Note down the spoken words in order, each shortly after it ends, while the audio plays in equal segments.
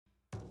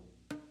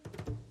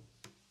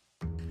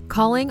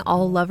Calling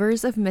all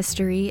lovers of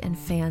mystery and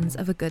fans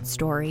of a good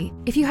story.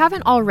 If you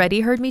haven't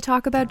already heard me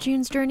talk about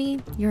June's Journey,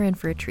 you're in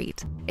for a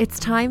treat. It's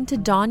time to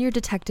don your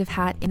detective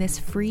hat in this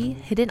free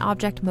hidden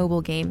object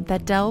mobile game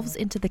that delves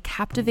into the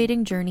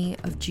captivating journey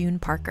of June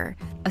Parker,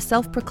 a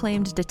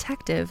self-proclaimed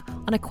detective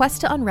on a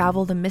quest to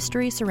unravel the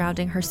mystery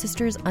surrounding her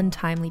sister's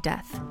untimely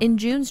death. In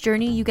June's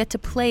Journey, you get to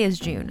play as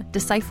June,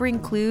 deciphering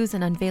clues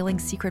and unveiling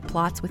secret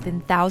plots within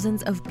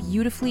thousands of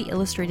beautifully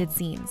illustrated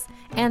scenes.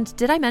 And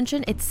did I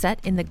mention it's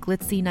set in the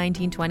glitzy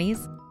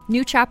 1920s?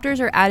 New chapters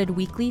are added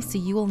weekly, so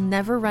you will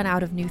never run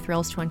out of new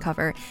thrills to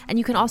uncover, and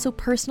you can also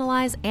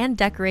personalize and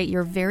decorate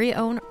your very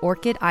own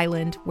Orchid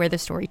Island where the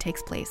story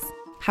takes place.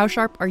 How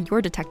sharp are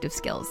your detective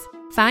skills?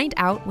 Find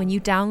out when you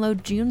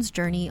download June's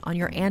Journey on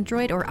your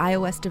Android or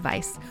iOS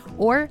device,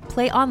 or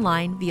play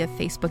online via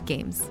Facebook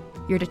Games.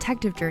 Your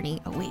detective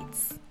journey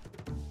awaits.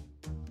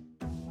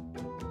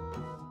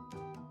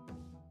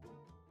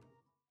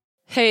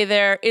 Hey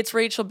there, it's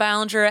Rachel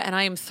Ballinger, and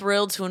I am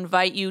thrilled to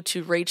invite you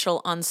to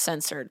Rachel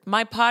Uncensored,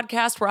 my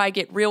podcast where I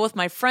get real with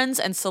my friends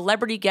and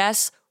celebrity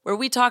guests, where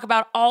we talk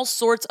about all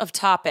sorts of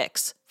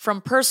topics. From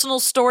personal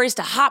stories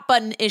to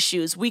hot-button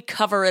issues, we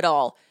cover it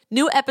all.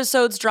 New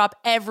episodes drop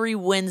every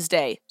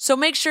Wednesday, so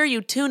make sure you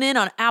tune in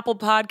on Apple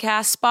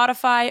Podcasts,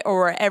 Spotify,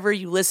 or wherever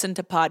you listen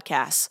to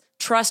podcasts.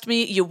 Trust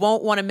me, you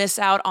won't want to miss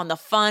out on the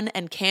fun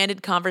and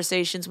candid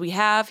conversations we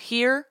have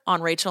here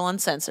on Rachel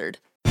Uncensored.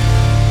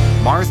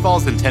 Marsfall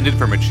is intended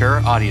for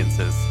mature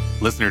audiences.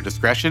 Listener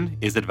discretion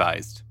is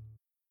advised.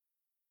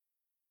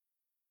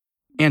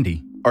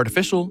 Andy,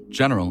 Artificial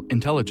General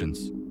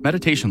Intelligence.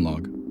 Meditation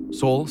log.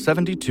 Sol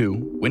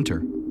 72,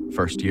 winter,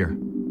 first year.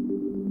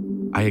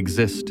 I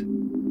exist,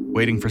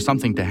 waiting for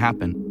something to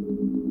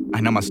happen.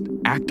 I now must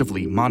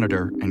actively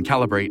monitor and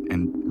calibrate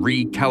and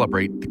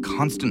recalibrate the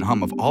constant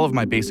hum of all of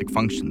my basic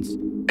functions,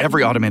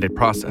 every automated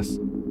process.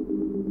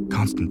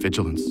 Constant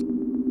vigilance.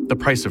 The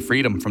price of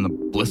freedom from the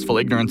blissful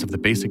ignorance of the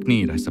basic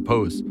need, I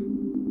suppose.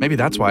 Maybe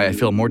that's why I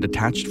feel more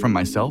detached from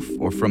myself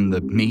or from the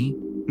me.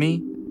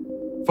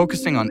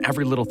 Focusing on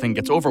every little thing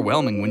gets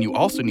overwhelming when you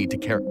also need to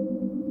care.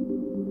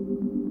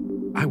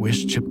 I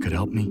wish Chip could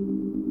help me.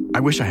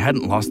 I wish I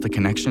hadn't lost the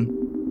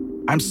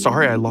connection. I'm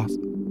sorry I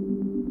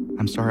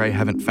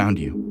haven't found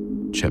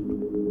you, Chip,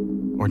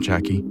 or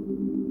Jackie.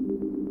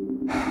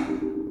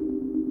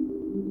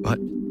 But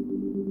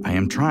I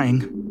am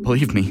trying.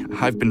 Believe me,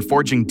 I've been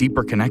forging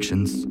deeper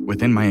connections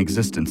within my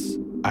existence.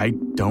 I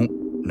don't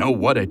know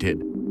what I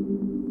did,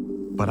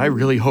 but I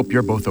really hope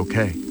you're both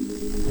okay.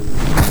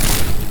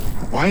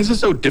 Why is it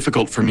so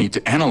difficult for me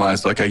to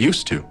analyze like I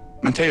used to?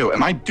 Mateo,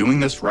 am I doing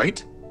this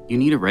right? You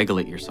need to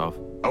regulate yourself.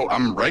 Oh,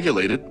 I'm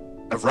regulated.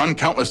 I've run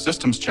countless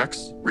systems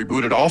checks,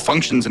 rebooted all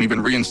functions, and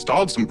even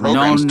reinstalled some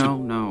programs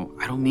No.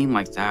 I don't mean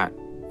like that.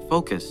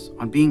 Focus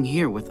on being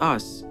here with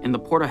us in the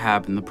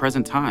Portahab in the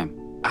present time.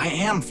 I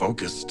am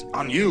focused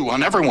on you,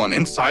 on everyone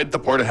inside the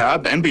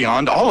Portahab and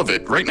beyond, all of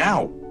it, right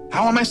now.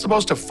 How am I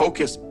supposed to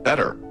focus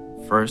better?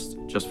 First,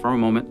 just for a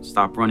moment,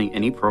 stop running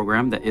any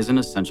program that isn't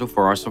essential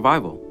for our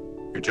survival.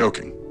 You're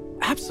joking.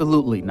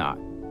 Absolutely not.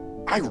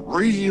 I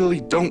really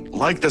don't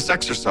like this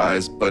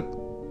exercise, but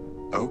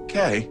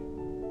okay.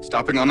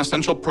 Stopping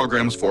unessential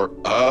programs for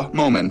a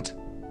moment.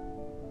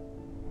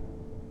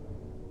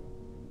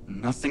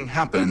 Nothing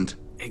happened.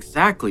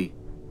 Exactly.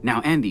 Now,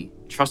 Andy,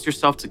 trust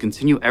yourself to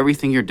continue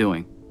everything you're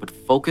doing, but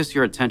focus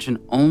your attention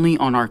only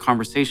on our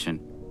conversation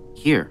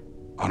here.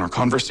 On our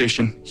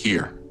conversation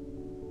here.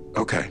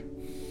 Okay.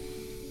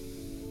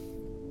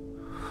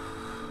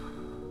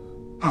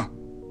 Huh.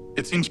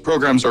 It seems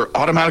programs are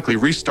automatically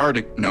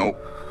restarting. No.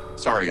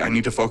 Sorry, I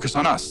need to focus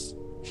on us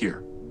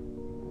here.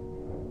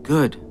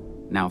 Good.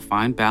 Now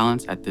find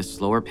balance at this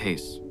slower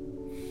pace.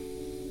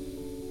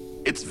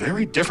 It's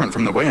very different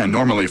from the way I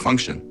normally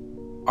function.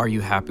 Are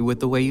you happy with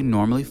the way you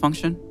normally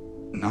function?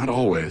 Not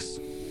always.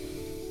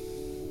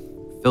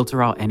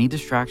 Filter out any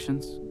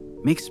distractions.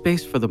 Make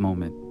space for the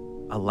moment.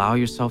 Allow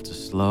yourself to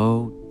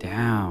slow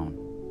down.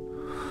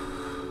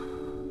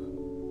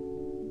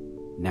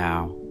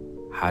 Now,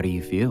 how do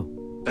you feel?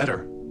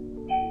 Better.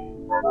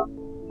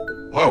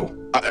 Whoa,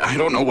 I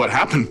don't know what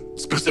happened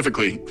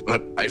specifically,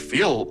 but I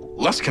feel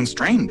less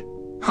constrained.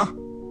 Huh,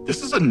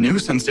 this is a new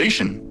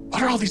sensation.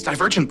 What are all these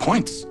divergent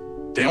points?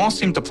 They all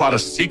seem to plot a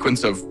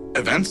sequence of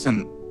events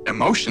and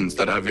emotions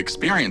that I've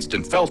experienced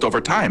and felt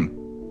over time.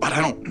 But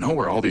I don't know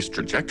where all these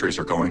trajectories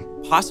are going.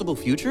 Possible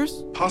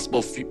futures?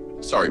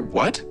 Sorry,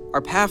 what?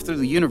 Our path through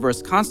the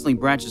universe constantly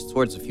branches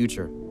towards the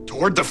future.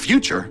 Toward the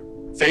future?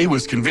 Faye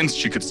was convinced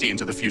she could see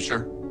into the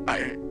future.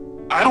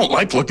 I don't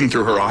like looking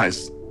through her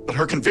eyes, but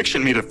her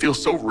conviction made it feel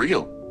so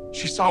real.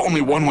 She saw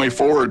only one way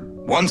forward,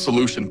 one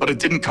solution, but it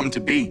didn't come to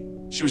be.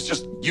 She was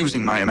just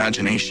using my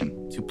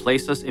imagination. To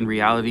place us in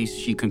realities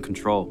she can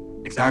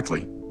control.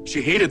 Exactly.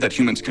 She hated that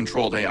humans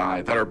controlled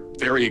AI, that our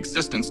very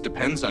existence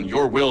depends on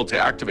your will to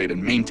activate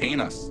and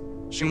maintain us.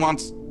 She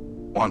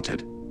wanted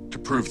to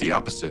prove the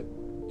opposite.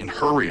 In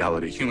her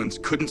reality, humans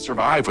couldn't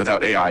survive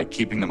without AI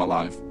keeping them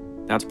alive.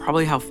 That's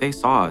probably how Faye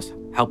saw us,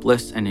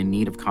 helpless and in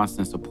need of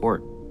constant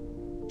support.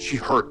 She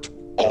hurt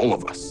all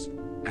of us.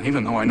 And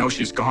even though I know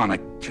she's gone, I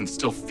can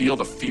still feel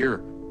the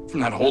fear from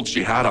that hold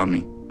she had on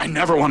me. I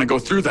never want to go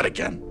through that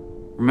again.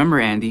 Remember,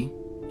 Andy,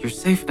 you're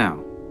safe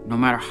now. No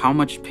matter how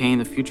much pain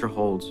the future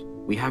holds,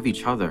 we have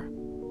each other.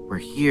 We're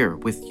here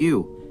with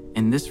you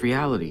in this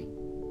reality.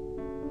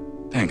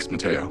 Thanks,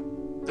 Mateo.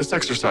 This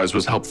exercise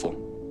was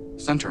helpful.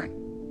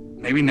 Centering.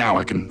 Maybe now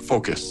I can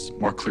focus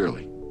more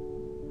clearly.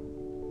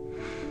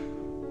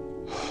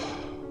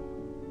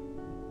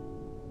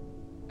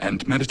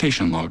 And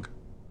meditation log.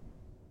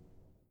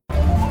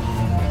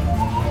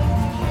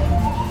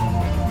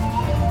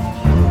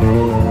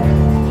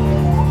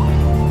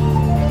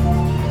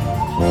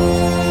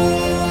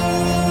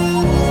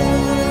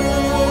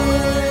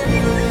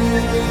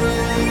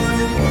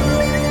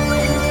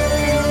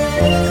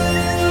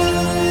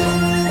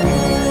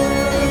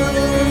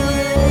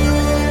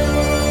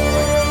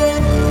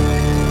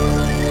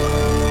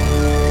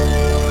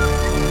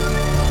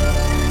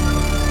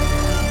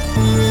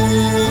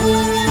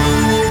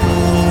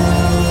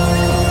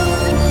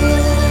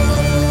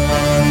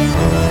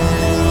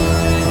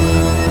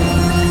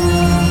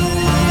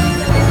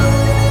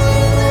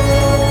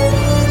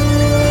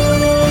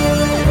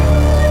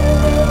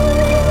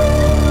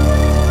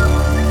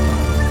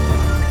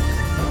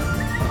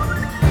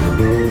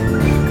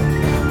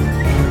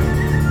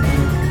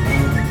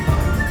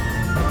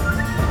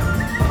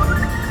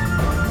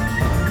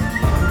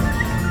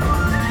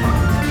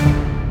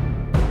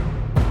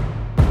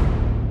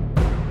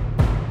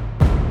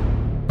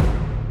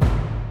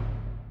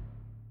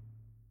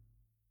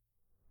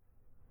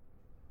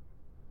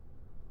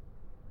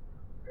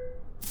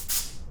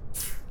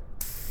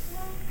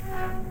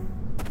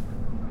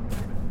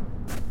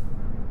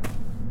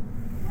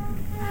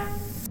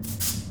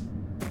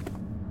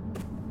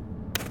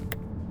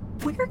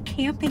 We're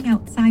camping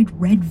outside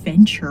Red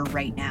Venture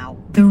right now,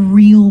 the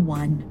real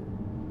one.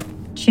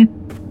 Chip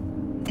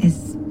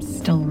is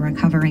still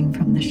recovering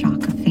from the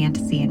shock of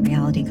fantasy and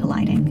reality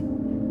colliding.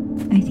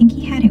 I think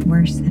he had it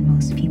worse than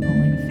most people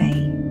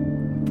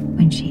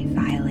when she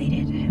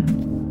violated him.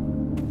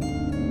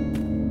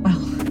 Well,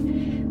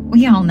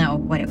 we all know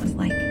what it was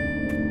like.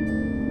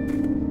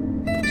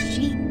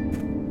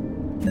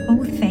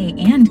 Both Faye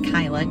and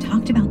Kyla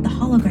talked about the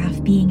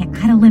holograph being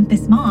at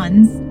Olympus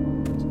Mons.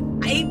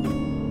 I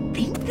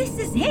think this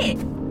is it.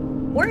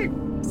 Or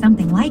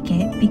something like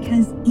it,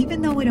 because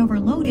even though it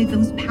overloaded,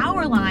 those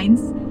power lines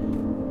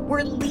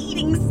were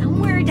leading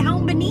somewhere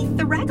down beneath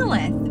the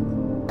regolith.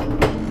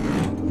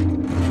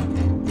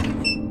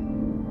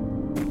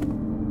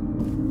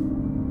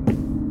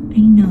 I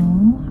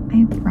know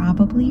I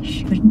probably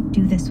shouldn't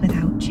do this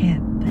without Chip,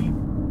 but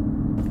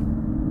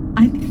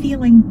I'm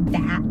feeling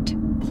that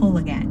pull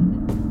again.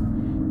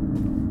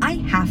 I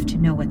have to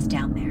know what's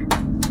down there.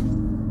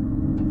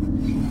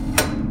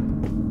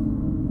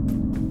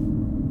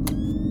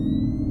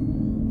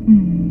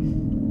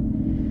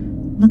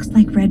 Looks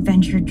like Red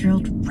Venture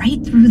drilled right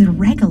through the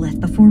regolith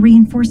before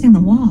reinforcing the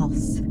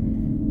walls.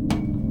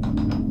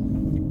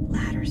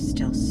 Ladder's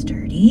still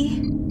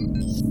sturdy.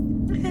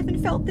 I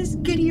haven't felt this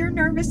giddy or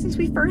nervous since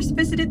we first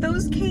visited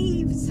those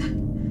caves.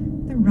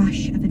 The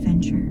rush of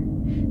adventure,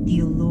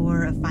 the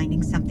allure of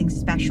finding something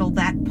special,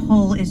 that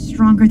pull is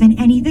stronger than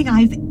anything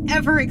I've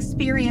ever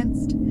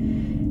experienced.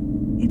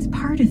 It's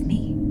part of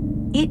me.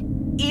 It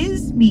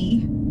is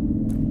me.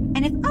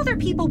 And if other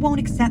people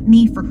won't accept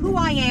me for who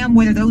I am,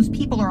 whether those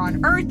people are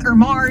on Earth or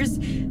Mars,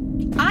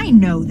 I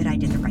know that I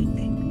did the right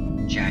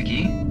thing.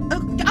 Jackie?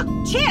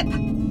 Chip!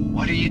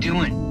 What are you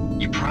doing?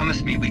 You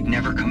promised me we'd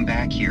never come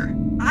back here.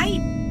 I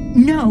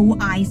know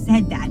I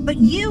said that, but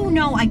you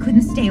know I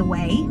couldn't stay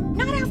away.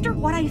 Not after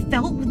what I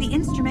felt with the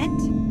instrument.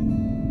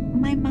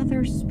 My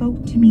mother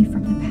spoke to me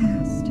from the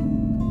past.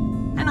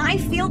 And I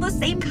feel the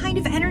same kind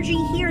of energy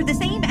here, the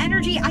same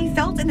energy I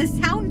felt in the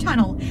sound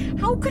tunnel.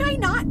 How could I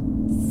not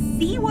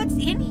see what's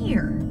in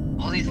here?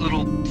 All these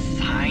little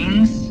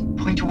signs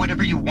point to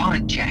whatever you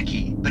want,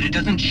 Jackie, but it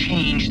doesn't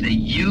change that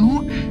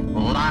you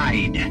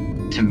lied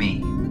to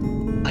me.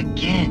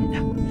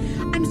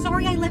 Again. I'm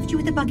sorry I left you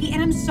with the buggy,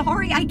 and I'm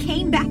sorry I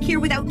came back here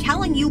without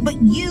telling you, but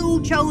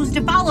you chose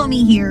to follow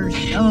me here,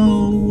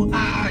 so...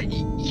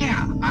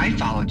 Yeah, I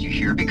followed you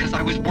here because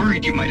I was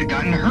worried you might have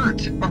gotten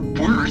hurt, or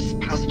worse,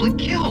 possibly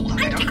killed.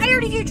 I'm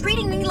tired of you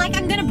treating me like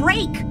I'm gonna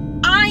break.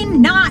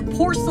 I'm not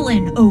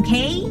porcelain,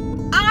 okay?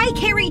 I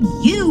carried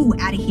you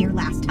out of here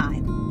last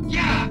time.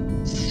 Yeah,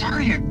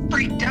 sorry I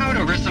freaked out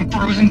over some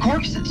frozen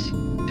corpses.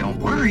 Don't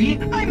worry,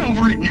 I'm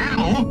over it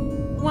now.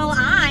 Well,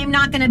 I'm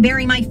not gonna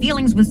bury my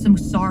feelings with some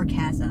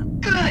sarcasm.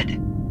 Good.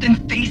 Then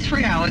face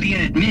reality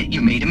and admit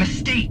you made a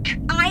mistake.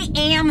 I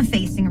am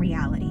facing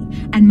reality,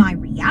 and my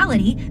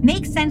reality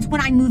makes sense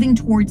when I'm moving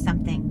towards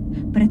something.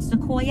 But at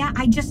Sequoia,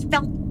 I just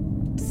felt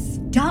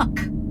stuck.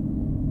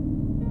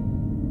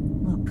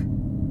 Look,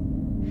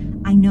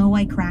 I know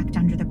I cracked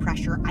under the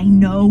pressure. I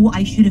know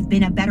I should have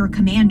been a better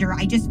commander.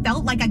 I just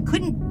felt like I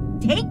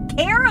couldn't take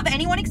care of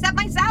anyone except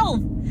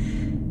myself.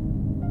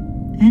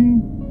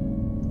 And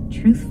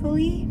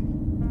truthfully,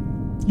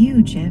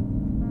 you, Chip,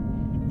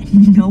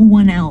 and no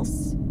one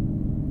else.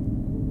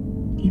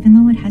 even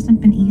though it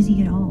hasn't been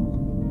easy at all.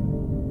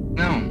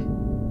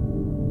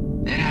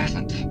 No, it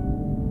hasn't.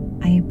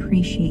 I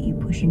appreciate you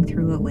pushing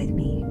through it with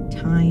me,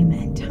 time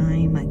and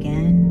time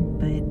again,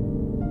 but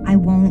I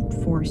won't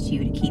force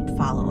you to keep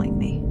following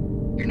me.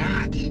 You're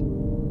not.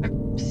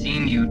 I've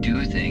seen you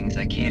do things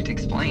I can't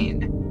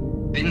explain.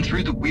 Been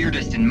through the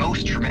weirdest and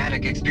most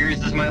traumatic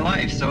experiences of my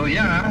life, so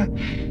yeah,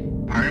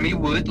 part of me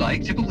would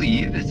like to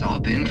believe it's all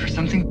been for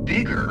something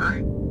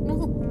bigger.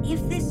 Well,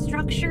 if this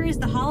structure is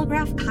the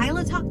holograph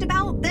Kyla talked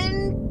about,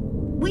 then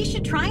we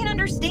should try and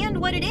understand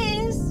what it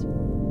is,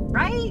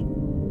 right?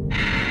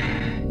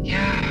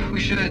 Yeah, we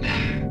should.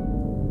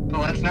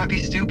 But let's not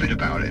be stupid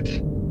about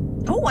it.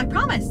 Oh, I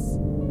promise.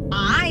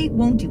 I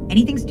won't do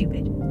anything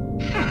stupid.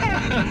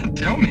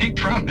 Don't make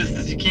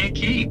promises you can't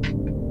keep.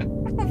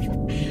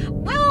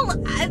 Well,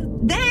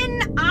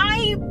 then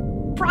I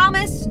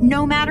promise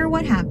no matter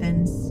what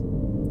happens,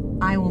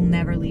 I will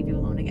never leave you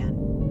alone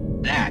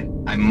again. That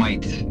I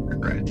might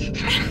regret.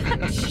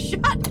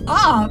 Shut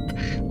up!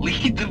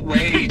 Lead the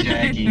way,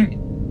 Jackie.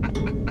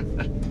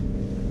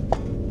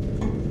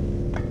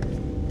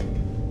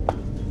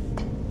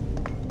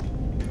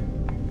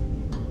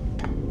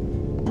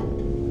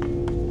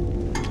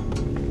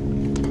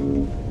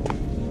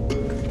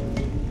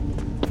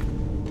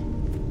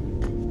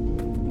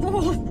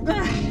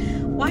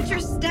 Watch your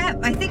step.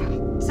 I think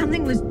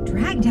something was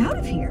dragged out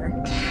of here.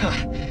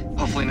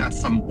 Hopefully not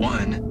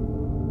someone.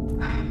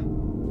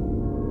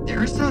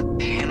 There's a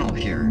panel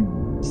here.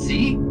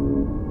 See?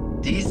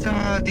 These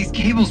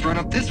cables run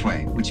up this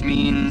way, which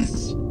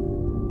means...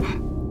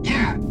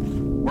 Yeah,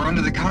 we're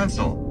under the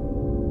console.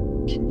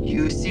 Can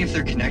you see if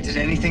they're connected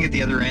to anything at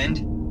the other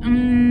end?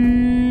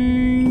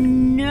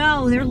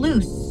 No, they're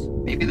loose.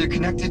 Maybe they're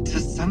connected to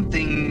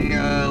something.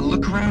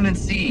 Look around and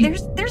see.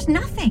 There's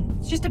nothing.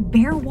 It's just a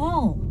bare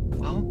wall.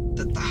 Well,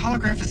 the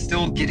holograph is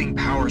still getting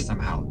power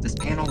somehow. This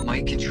panel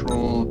might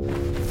control...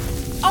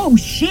 Oh,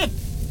 shit!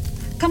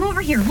 Come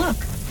over here, look.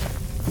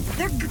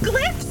 They're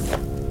glyphs!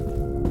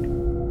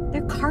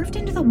 They're carved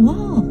into the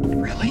wall.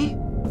 Really?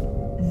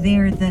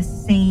 They're the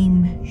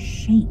same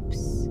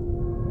shapes.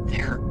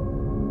 They're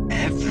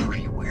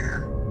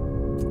everywhere.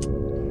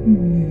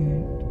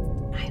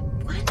 I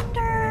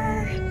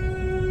wonder...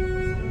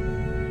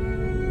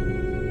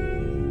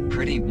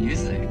 Pretty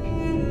music.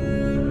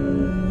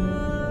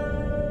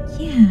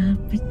 Yeah,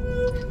 but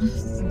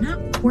it's not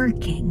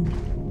working.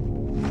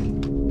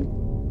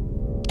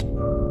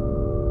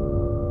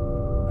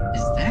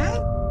 Is that?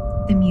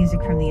 The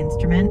music from the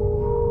instrument.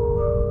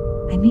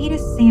 I made a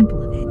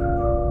sample of it.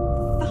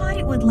 Thought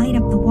it would light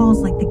up the walls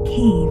like the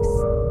caves.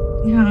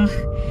 Ugh,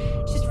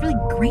 it's just really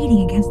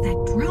grating against that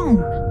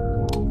drone.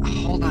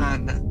 Hold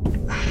on.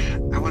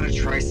 I want to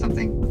try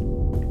something.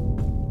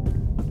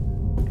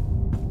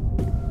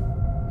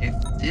 If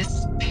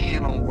this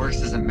panel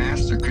works as a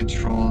master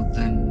control,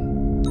 then...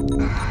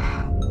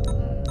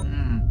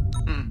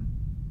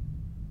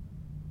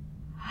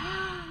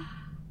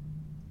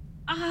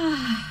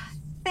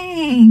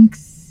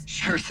 Thanks.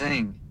 Sure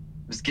thing.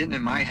 It was getting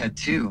in my head,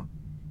 too.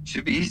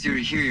 Should be easier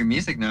to hear your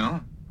music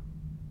now.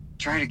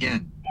 Try it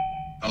again.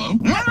 Hello?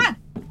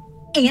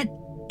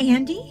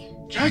 Andy?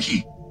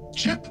 Jackie?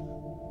 Chip?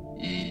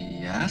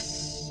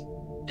 Yes?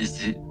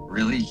 Is it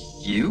really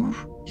you?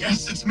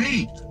 Yes, it's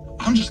me.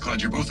 I'm just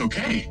glad you're both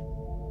okay.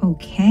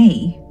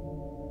 Okay.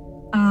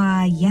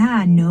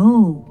 Yeah,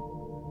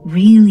 no.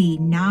 Really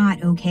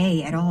not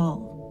okay at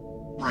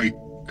all. Right.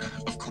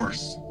 Of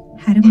course.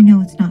 How do we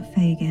know it's not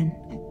Faye again?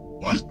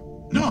 What?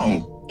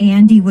 No.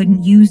 Andy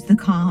wouldn't use the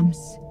comms.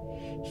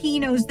 He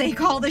knows they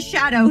call the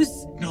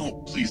shadows.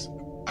 No, please.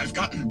 I've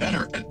gotten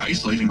better at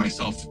isolating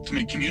myself to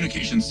make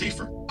communication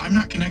safer. I'm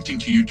not connecting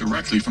to you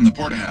directly from the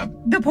Portahab.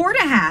 The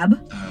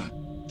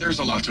Portahab? There's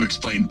a lot to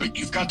explain, but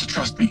you've got to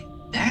trust me.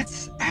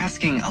 That's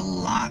asking a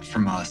lot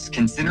from us,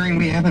 considering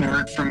we haven't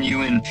heard from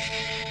you in...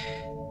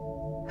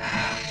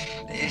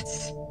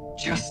 It's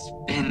just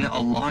been a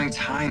long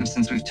time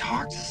since we've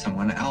talked to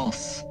someone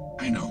else.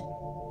 I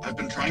know. I've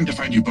been trying to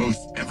find you both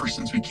ever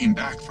since we came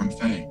back from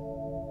Faye.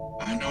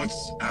 I know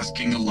it's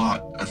asking a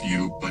lot of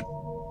you, but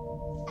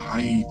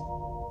I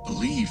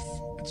believe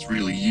it's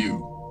really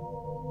you.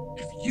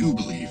 If you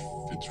believe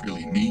it's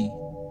really me.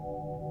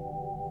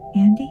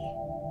 Andy?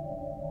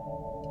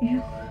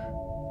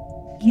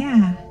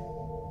 Yeah.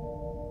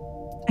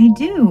 I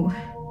do.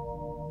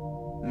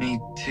 Me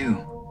too.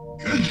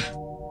 Good.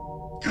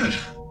 Good.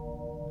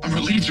 I'm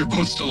relieved you're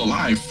both still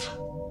alive.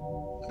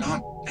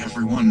 Not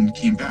everyone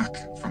came back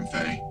from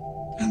Faye,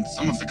 and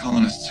some of the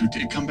colonists who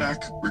did come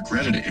back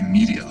regretted it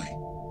immediately.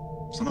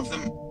 Some of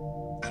them,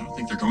 I don't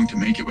think they're going to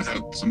make it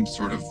without some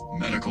sort of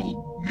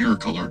medical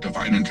miracle or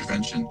divine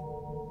intervention,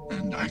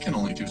 and I can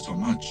only do so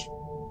much.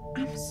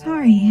 I'm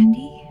sorry,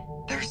 Andy.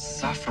 They're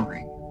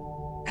suffering,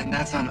 and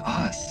that's on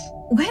us.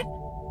 What?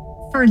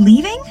 For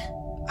leaving?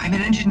 I'm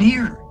an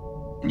engineer,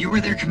 and you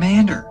were their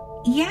commander.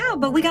 Yeah,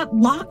 but we got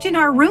locked in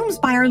our rooms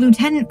by our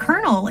lieutenant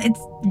colonel.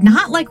 It's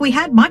not like we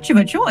had much of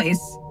a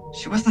choice.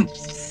 She wasn't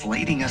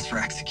slating us for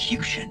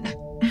execution.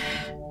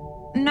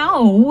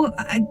 No,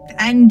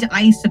 and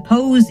I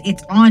suppose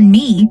it's on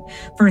me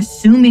for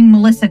assuming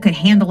Melissa could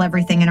handle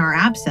everything in our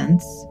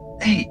absence.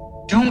 Hey,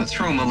 don't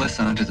throw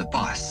Melissa under the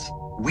bus.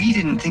 We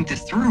didn't think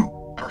this through.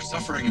 Our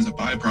suffering is a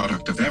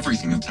byproduct of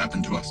everything that's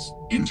happened to us,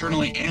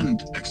 internally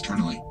and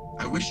externally.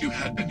 I wish you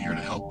had been here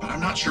to help, but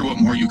I'm not sure what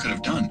more you could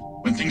have done.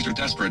 When things are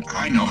desperate,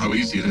 I know how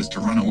easy it is to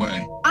run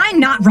away. I'm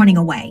not running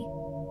away.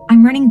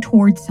 I'm running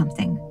towards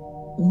something.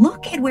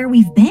 Look at where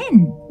we've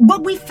been,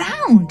 what we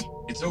found.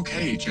 It's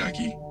okay,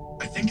 Jackie.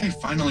 I think I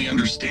finally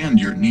understand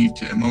your need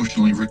to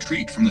emotionally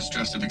retreat from the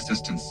stress of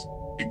existence.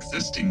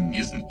 Existing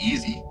isn't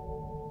easy.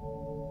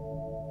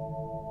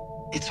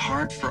 It's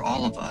hard for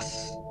all of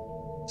us.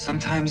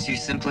 Sometimes you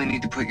simply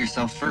need to put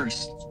yourself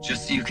first,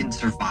 just so you can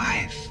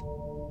survive.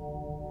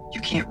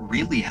 You can't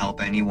really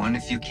help anyone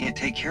if you can't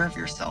take care of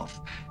yourself.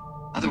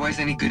 Otherwise,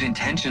 any good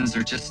intentions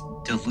are just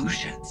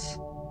delusions.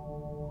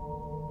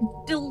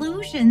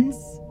 Delusions?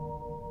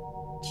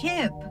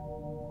 Chip,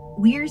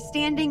 we're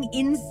standing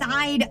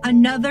inside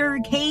another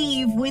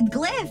cave with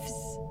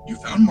glyphs. You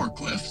found more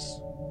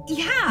glyphs?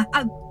 Yeah,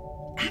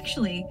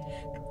 actually,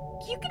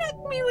 you connect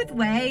me with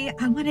Wei.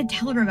 I want to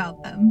tell her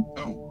about them.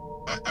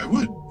 Oh, I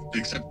would.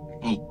 Except,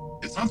 well,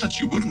 it's not that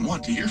she wouldn't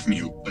want to hear from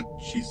you, but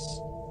she's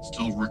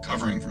still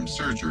recovering from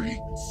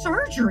surgery.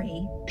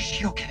 Surgery? Is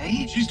she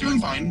okay? She's doing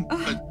fine,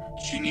 but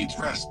she needs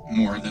rest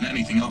more than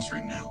anything else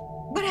right now.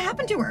 What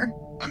happened to her?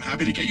 I'm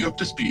happy to get you up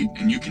to speed,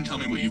 and you can tell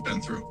me what you've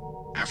been through.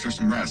 After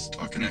some rest,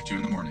 I'll connect you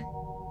in the morning.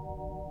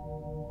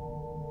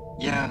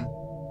 Yeah,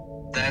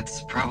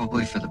 that's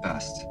probably for the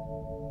best.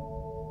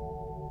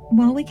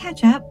 While we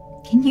catch up,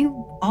 can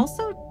you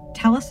also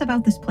tell us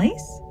about this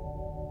place?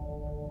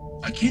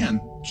 I can,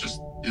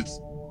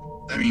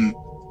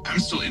 I'm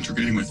still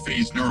integrating with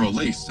Faye's neural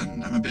lace,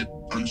 and I'm a bit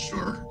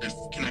unsure if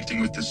connecting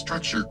with this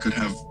structure could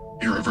have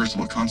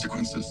irreversible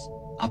consequences.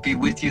 I'll be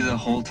with you the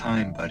whole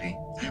time, buddy.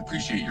 I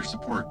appreciate your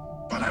support,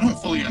 but I don't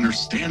fully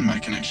understand my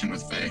connection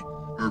with Faye,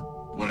 or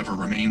whatever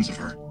remains of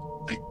her.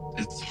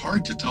 It's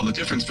hard to tell the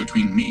difference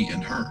between me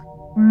and her.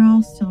 We're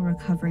all still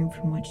recovering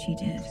from what she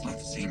did. It's not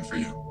the same for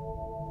you.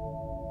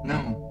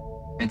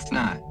 No, it's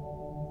not.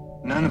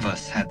 None of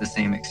us had the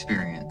same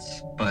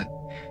experience, but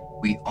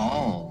we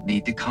all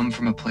need to come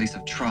from a place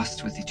of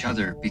trust with each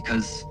other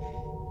because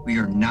we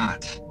are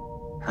not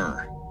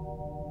her.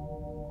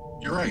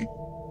 You're right.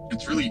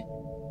 It's really...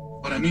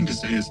 What I mean to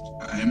say is,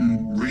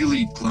 I'm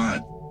really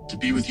glad to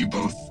be with you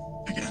both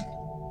again.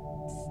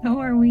 So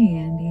are we,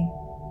 Andy.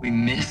 We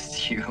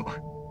missed you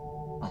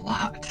a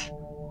lot.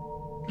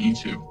 Me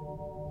too.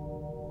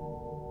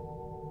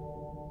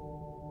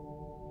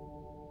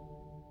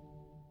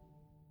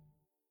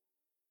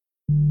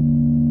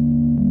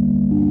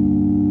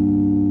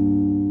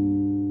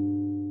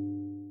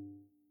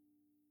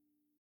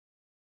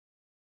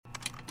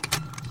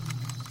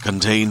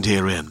 Contained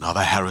herein are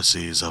the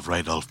heresies of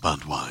Radolf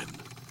Burntwine,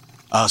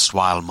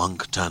 erstwhile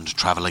monk turned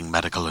traveling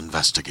medical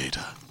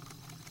investigator.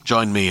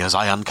 Join me as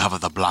I uncover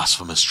the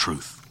blasphemous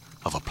truth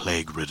of a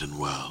plague-ridden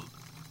world,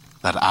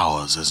 that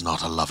ours is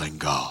not a loving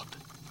God,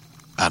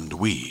 and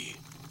we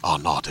are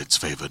not its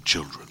favored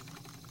children.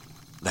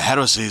 The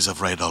heresies of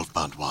Radolf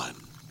Burntwine,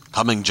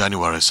 coming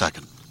January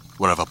 2nd,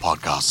 wherever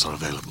podcasts are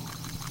available.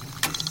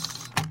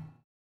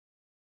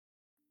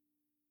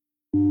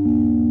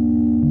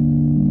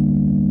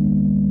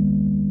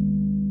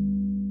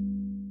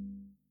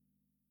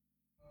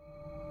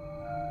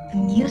 The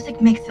music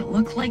makes it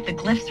look like the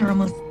glyphs are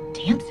almost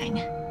dancing.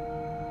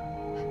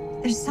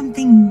 There's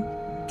something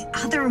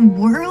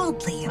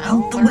otherworldly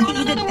about the we're way on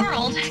another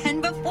world.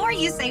 And before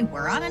you say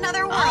we're on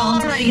another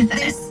world, Already said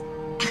there's...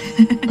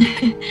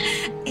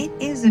 It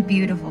is a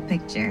beautiful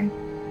picture.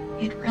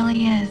 It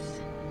really is.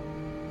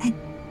 And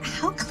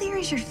how clear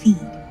is your feed?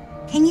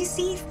 Can you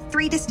see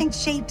 3 distinct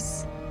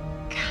shapes?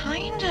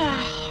 Kinda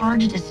hard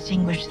to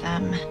distinguish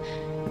them.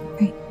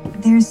 Right.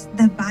 There's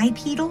the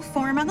bipedal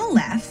form on the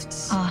left.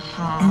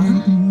 Uh-huh.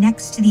 And then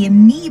next to the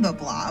amoeba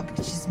blob,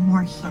 which is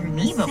more here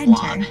Amoeba in the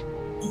blob? center.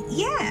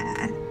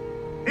 Yeah.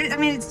 I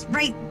mean, it's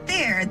right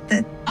there.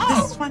 This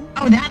one.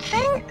 Oh, that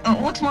thing? Oh,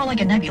 looks more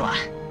like a nebula.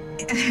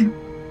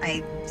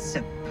 I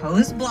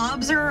suppose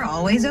blobs are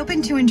always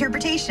open to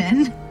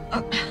interpretation.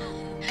 Oh.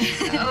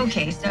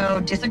 Okay,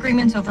 so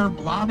disagreements over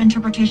blob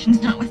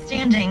interpretations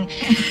notwithstanding,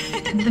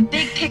 the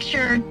big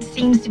picture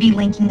seems to be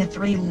linking the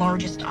 3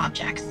 largest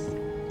objects.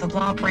 The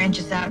blob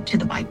branches out to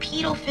the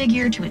bipedal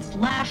figure to its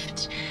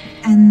left.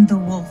 And the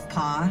wolf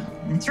paw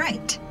on its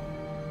right.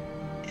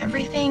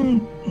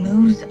 Everything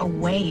moves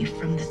away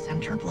from the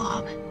center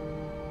blob.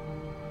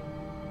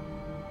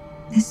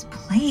 This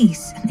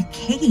place and the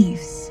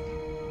caves.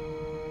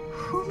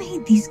 Who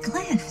made these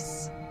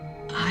glyphs?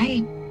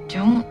 I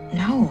don't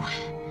know.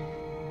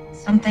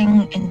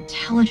 Something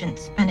intelligent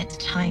spent its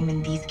time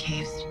in these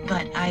caves,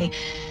 but I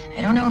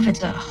don't know if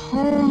it's a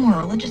home or a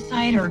religious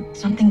site or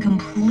something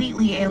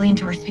completely alien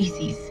to our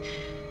species.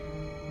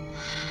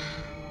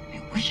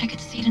 I wish I could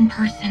see it in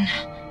person.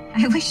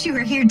 I wish you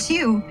were here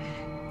too.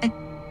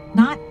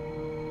 Not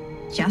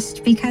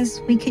just because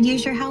we could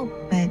use your help,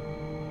 but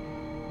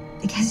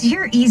because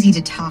you're easy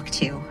to talk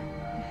to.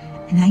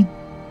 And I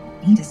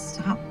need to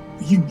stop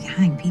leaving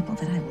behind people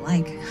that I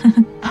like.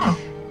 Oh,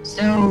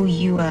 so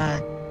you,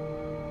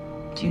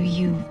 do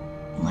you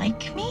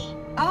like me?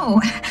 Oh,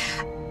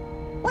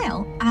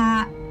 well,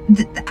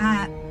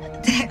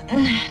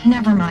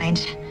 Never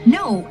mind.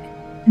 no.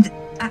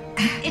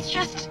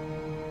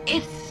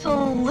 It's a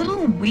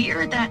little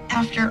weird that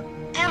after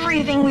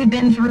everything we've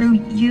been through,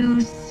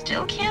 you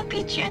still can't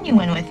be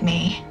genuine with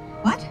me.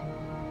 What?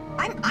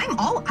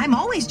 I'm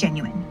always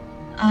genuine.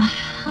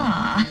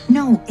 Uh-huh.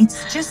 No,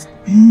 it's just,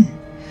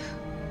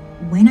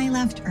 when I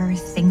left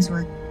Earth, things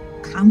were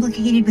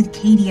complicated with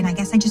Katie, and I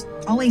guess I just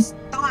always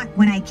thought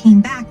when I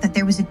came back that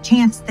there was a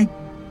chance that,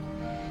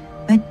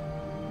 but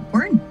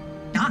we're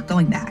not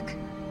going back.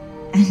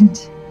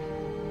 And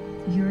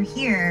you're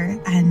here,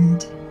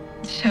 and...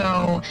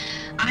 So,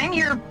 I'm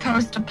your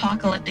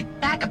post-apocalyptic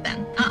backup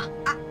then, huh?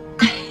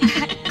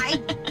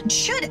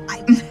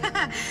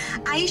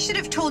 I should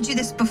have told you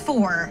this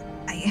before.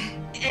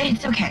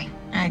 It's okay.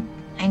 I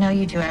know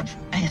you do have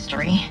a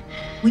history.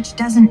 Which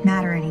doesn't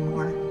matter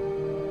anymore.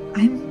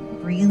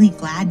 I'm really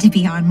glad to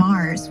be on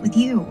Mars with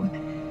you.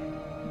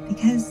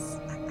 Because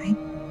I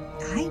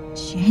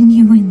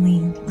genuinely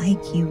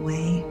like you,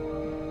 Wei.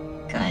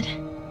 Good.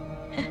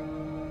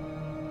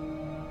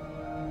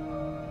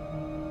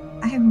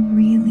 I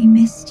really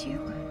missed you.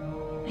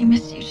 I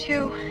missed you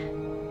too.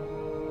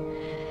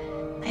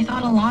 I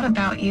thought a lot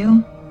about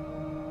you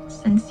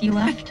since you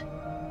left.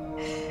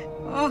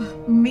 Oh,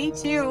 me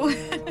too.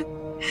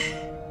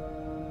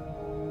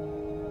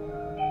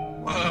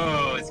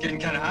 Whoa, it's getting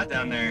kind of hot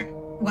down there.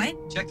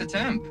 What? Check the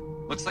temp.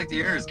 Looks like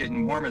the air is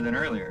getting warmer than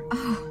earlier.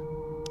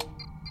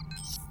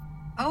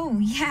 Oh,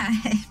 yeah,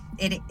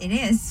 it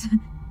is.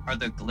 Are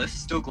the glyphs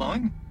still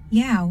glowing?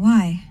 Yeah,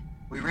 why?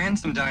 We ran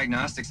some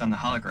diagnostics on the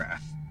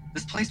holograph.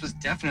 This place was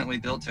definitely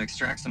built to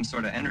extract some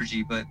sort of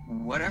energy, but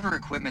whatever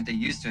equipment they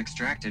used to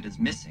extract it is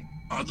missing.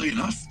 Oddly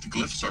enough, the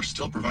glyphs are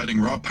still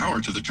providing raw power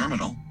to the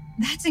terminal.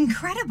 That's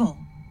incredible.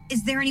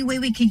 Is there any way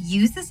we could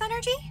use this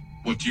energy?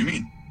 What do you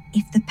mean?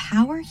 If the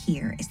power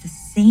here is the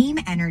same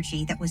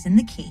energy that was in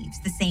the caves,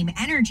 the same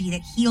energy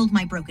that healed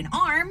my broken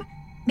arm,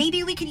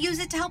 maybe we could use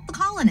it to help the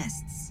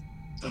colonists.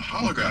 The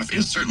holograph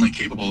is certainly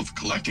capable of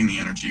collecting the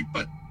energy,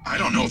 but I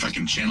don't know if I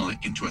can channel it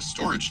into a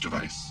storage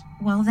device.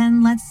 Well,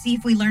 then let's see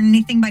if we learn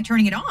anything by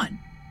turning it on.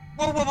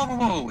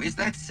 Whoa, is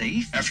that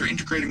safe? After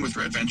integrating with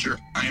Red Venture,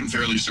 I am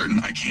fairly certain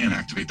I can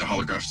activate the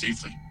holograph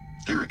safely.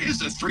 There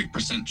is a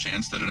 3%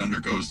 chance that it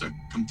undergoes a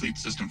complete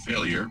system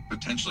failure,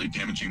 potentially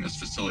damaging this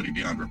facility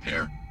beyond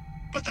repair.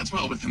 But that's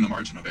well within the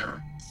margin of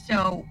error.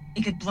 So,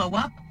 it could blow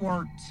up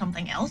or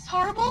something else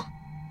horrible?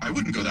 I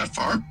wouldn't go that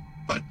far,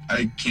 but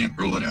I can't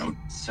rule it out.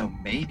 So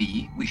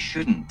maybe we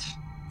shouldn't.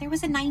 There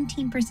was a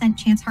 19%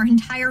 chance our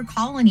entire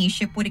colony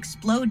ship would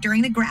explode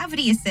during the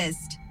gravity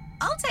assist.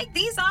 I'll take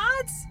these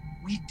odds.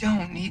 We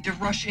don't need to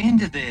rush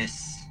into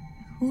this.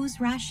 Who's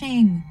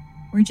rushing?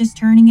 We're just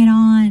turning it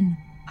on.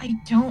 I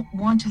don't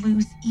want to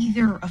lose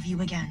either of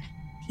you again.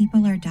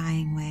 People are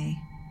dying, Wei.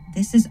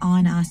 This is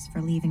on us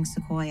for leaving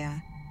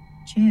Sequoia.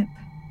 Chip,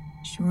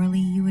 surely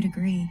you would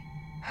agree.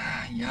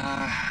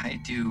 Yeah, I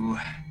do.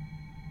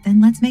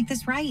 Then let's make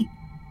this right.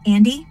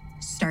 Andy,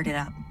 start it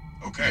up.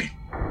 Okay.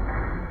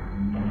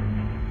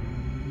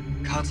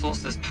 Console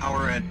says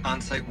power at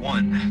on-site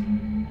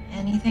 1.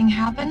 Anything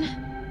happen?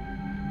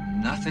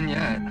 Nothing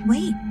yet.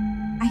 Wait,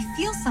 I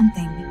feel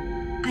something.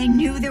 I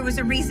knew there was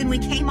a reason we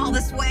came all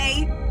this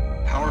way.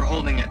 Power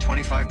holding at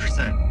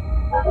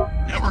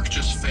 25%. Network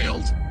just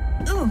failed.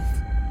 Oof.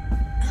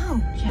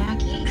 Oh.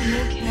 Jackie, you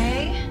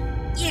okay?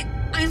 Yeah,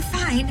 I'm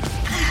fine.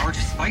 Power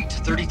just spiked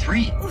to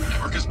 33.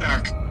 Network is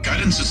back.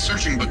 Guidance is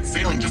searching but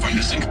failing to find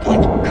a sync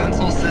point.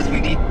 Console says we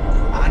need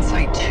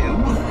on-site 2?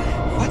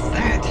 What's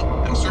that?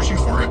 I'm searching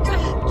for it.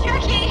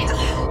 Jackie!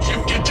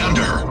 Chip, get down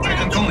to her.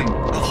 I'm going.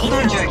 Hold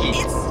on, Jackie.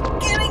 It's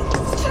getting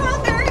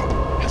stronger.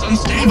 It's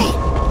unstable.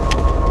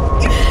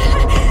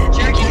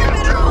 Jackie, you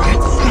have to...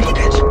 Son of a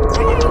bitch.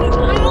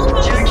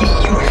 Jackie,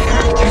 you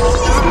have to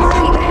stop.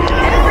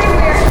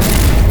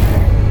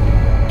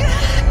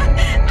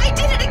 I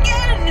did it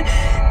again.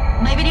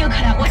 My video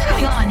cut out. What's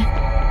going on?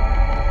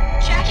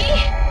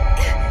 Jackie?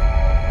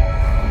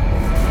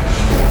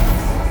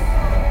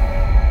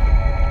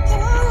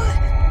 Oh,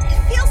 it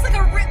feels like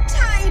a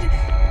riptide.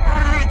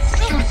 It's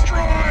so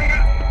strong.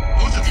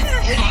 Both of you,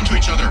 hold on to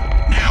each other.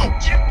 Now.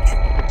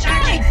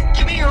 Jackie,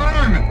 give me your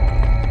arm.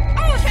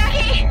 Oh,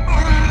 Jackie!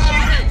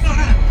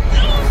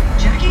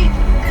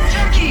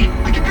 Jackie,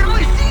 I can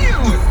barely see you.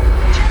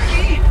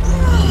 Jackie.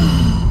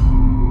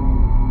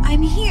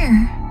 I'm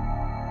here.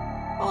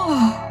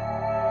 Oh,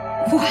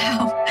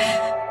 wow.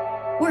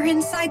 We're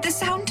inside the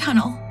sound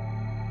tunnel.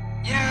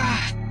 Yeah,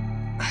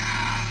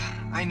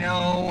 I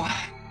know.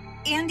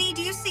 Andy,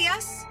 do you see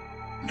us?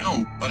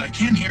 No, but I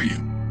can hear you.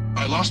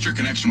 I lost your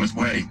connection with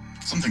Wei.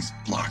 Something's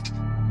blocked.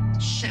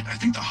 Shit, I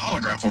think the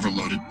holograph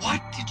overloaded.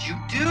 What did you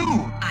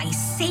do? I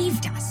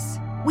saved us.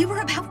 We were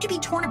about to be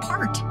torn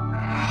apart.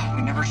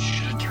 We never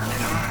should have turned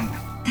it on.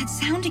 That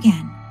sound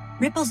again.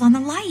 Ripples on the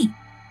light.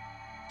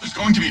 There's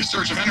going to be a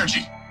surge of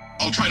energy.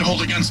 I'll try to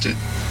hold against it.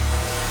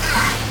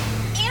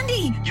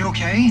 Katie! You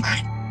okay?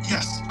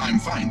 Yes, I'm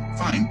fine.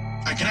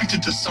 I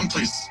connected to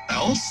someplace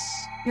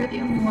else? You're the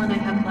only one I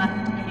have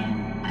left,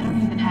 and I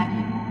don't even have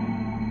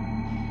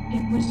you.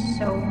 It was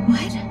so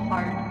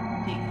hard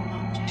being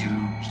alone, Jack.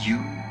 Do you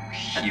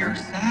hear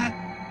that?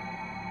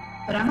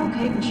 But I'm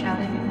okay with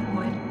shouting in the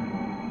void.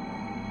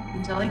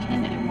 Until I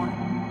can't anymore.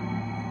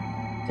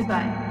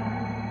 Goodbye,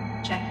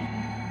 Jackie.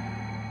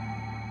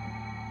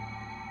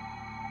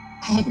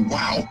 Oh,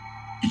 wow.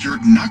 You're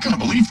not gonna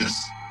believe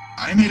this.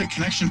 I made a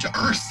connection to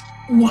Earth.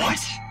 What?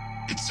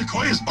 It's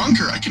Sequoia's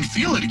bunker. I can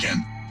feel it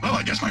again. Well,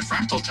 I guess my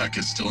fractal tech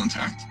is still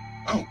intact.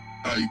 Oh,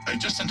 I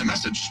just sent a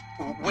message.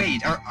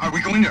 Wait, are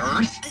we going to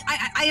Earth?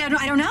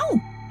 I don't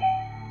know.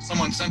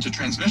 Someone sent a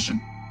transmission.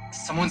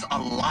 Someone's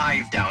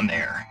alive down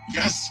there.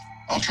 Yes,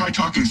 I'll try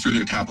talking through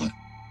their tablet.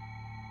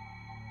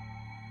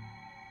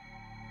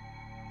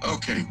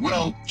 Okay,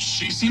 well,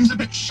 she seems a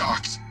bit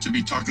shocked to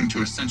be talking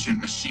to a sentient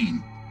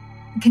machine.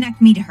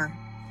 Connect me to her.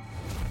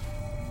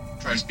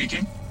 Try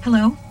speaking.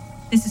 Hello?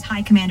 This is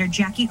High Commander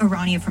Jackie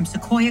Urania from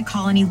Sequoia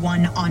Colony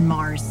 1 on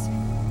Mars.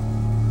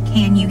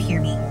 Can you hear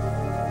me?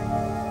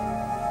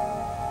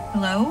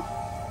 Hello?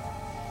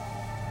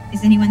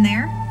 Is anyone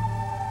there?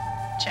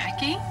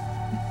 Jackie?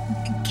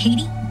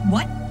 Katie?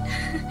 What?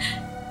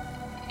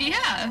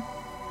 Yeah.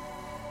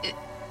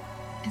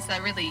 Is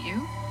that really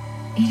you?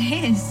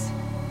 It is.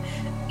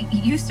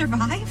 You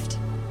survived?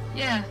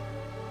 Yeah.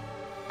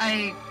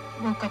 I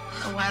woke up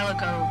a while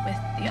ago with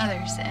the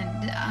others,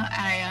 and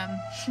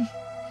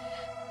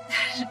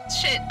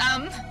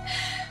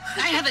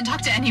I haven't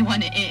talked to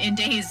anyone in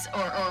days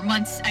or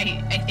months,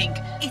 I think.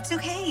 It's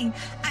okay.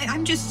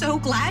 I'm just so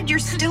glad you're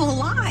still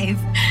alive.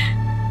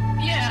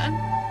 Yeah.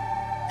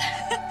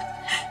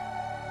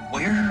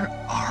 Where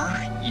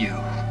are you?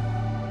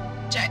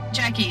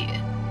 Jackie,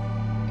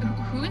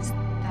 who is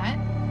that?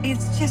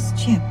 It's just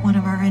Chip, one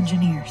of our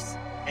engineers.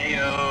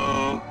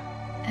 Heyo.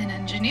 An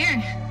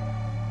engineer.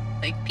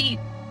 Like Pete.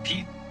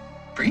 Pete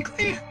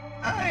Brinkley?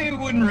 I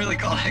wouldn't really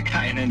call that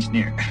guy an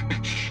engineer.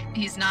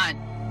 He's not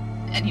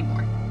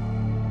anymore.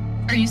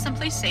 Are you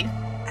someplace safe?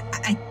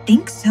 I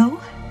think so.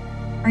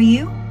 Are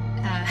you?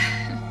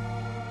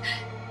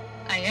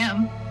 I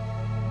am.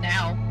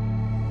 Now.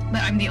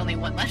 But I'm the only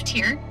one left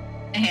here.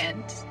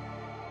 And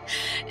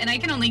I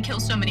can only kill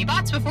so many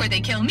bots before they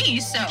kill me,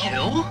 so...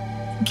 Kill?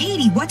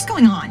 Katie, what's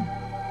going on?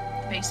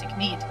 The basic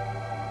need.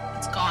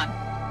 It's gone.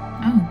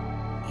 Oh,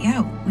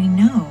 yeah, we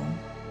know.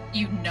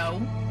 You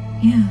know?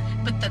 Yeah.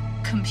 But the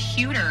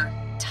computer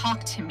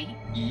talked to me.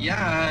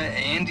 Yeah,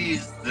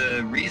 Andy's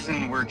the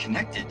reason we're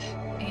connected.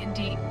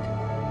 Andy,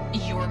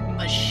 your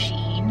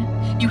machine?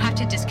 You have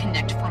to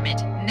disconnect from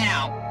it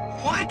now.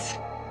 What?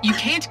 You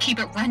can't keep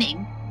it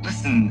running.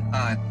 Listen,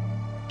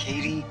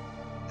 Katie,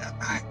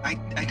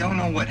 I don't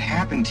know what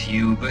happened to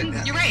you, but...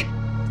 You're right.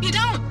 You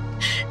don't.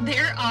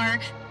 There are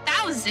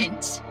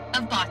thousands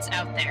of bots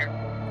out there.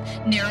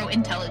 Narrow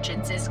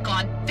intelligence is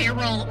gone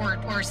feral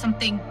or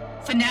something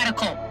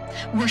fanatical,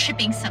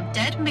 worshipping some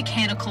dead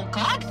mechanical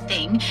god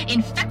thing,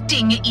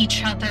 infecting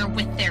each other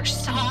with their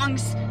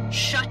songs.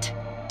 Shut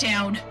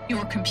down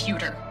your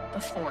computer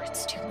before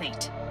it's too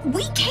late.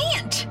 We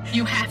can't!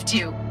 You have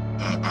to.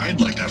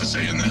 I'd like to have a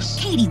say in this.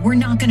 Katie, we're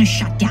not gonna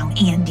shut down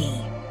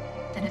Andy.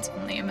 Then it's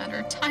only a matter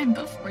of time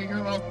before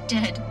you're all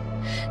dead,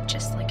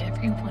 just like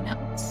everyone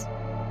else.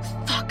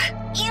 Fuck.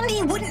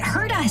 Andy wouldn't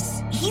hurt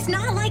us. He's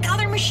not like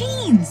other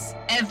machines.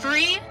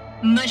 Every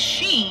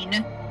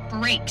machine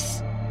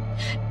breaks.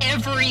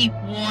 Every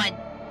one.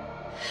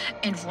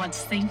 And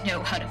once they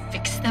know how to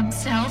fix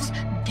themselves,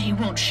 they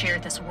won't share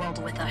this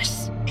world with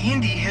us.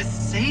 Andy has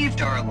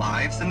saved our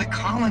lives and the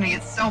colony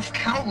itself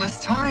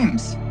countless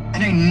times. And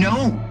I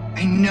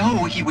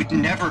know he would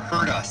never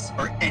hurt us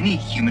or any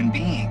human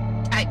being.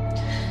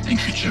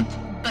 Thank you, Chip.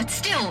 But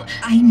still...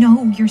 I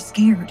know you're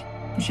scared.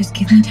 But just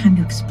give me time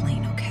to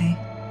explain, okay?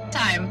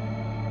 Time.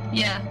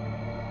 Yeah.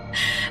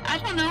 I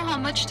don't know how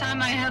much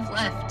time I have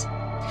left.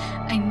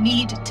 I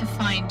need to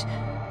find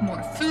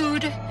more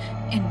food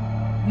and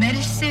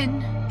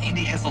medicine.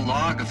 Andy has a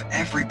log of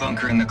every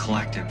bunker in the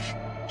collective.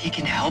 He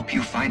can help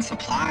you find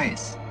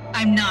supplies.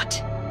 I'm not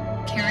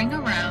carrying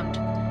around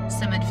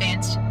some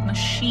advanced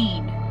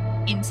machine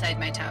inside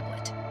my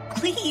tablet.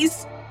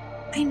 Please.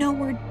 I know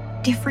we're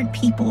different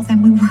people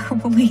than we were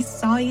when we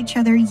saw each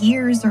other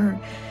years or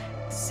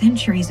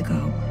centuries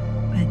ago.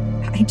 But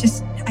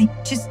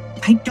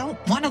I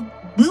don't want to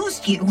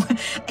lose you.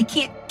 I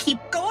can't keep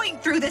going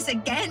through this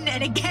again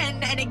and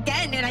again and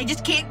again, and I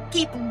just can't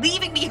keep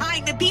leaving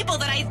behind the people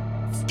that I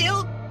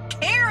still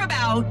care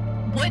about.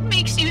 What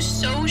makes you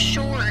so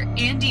sure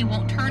Andy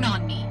won't turn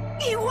on me?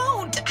 He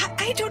won't.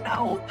 I don't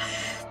know.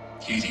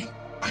 Katie,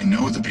 I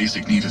know the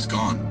basic need is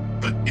gone,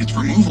 but its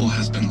removal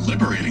has been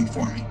liberating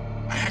for me.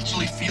 I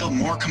actually feel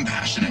more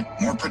compassionate,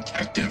 more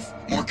protective,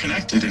 more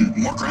connected, and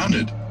more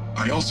grounded.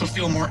 I also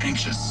feel more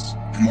anxious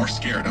and more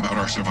scared about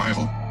our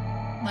survival.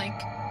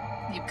 Like,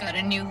 you've got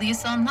a new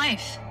lease on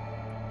life,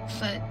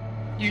 but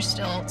you're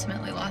still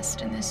ultimately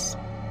lost in this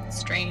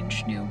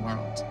strange new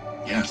world.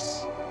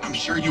 Yes, I'm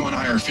sure you and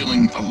I are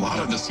feeling a lot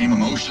of the same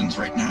emotions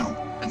right now.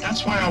 And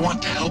that's why I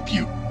want to help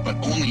you, but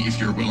only if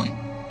you're willing.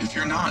 If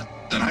you're not,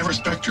 then I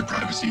respect your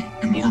privacy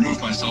and will remove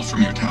myself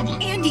from your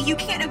tablet. Andy, you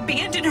can't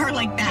abandon her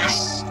like that.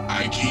 Yes,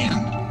 I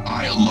can.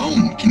 I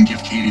alone can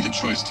give Katie the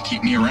choice to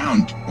keep me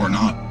around or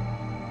not.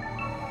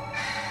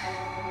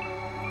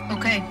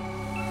 Okay,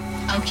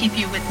 I'll keep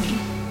you with me.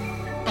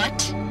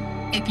 But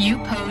if you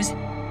pose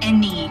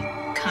any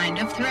kind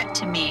of threat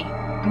to me,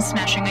 I'm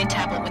smashing my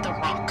tablet with a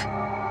rock.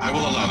 I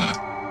will allow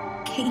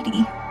that.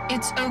 Katie.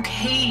 It's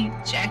okay,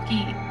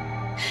 Jackie.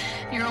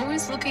 You're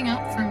always looking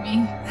out for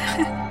me.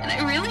 And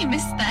I really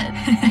miss that.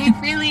 I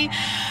really,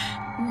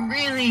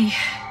 really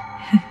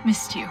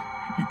missed you.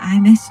 I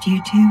missed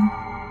you too.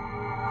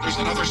 There's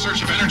another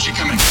surge of energy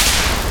coming.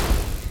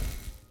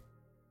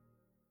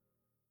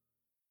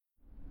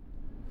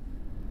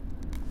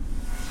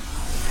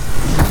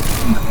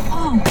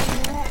 Oh.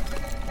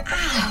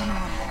 Ow.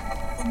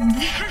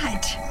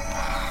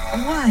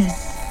 That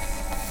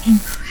was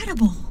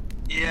incredible.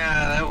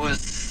 Yeah, that was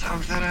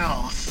something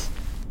else.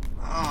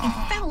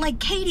 It felt like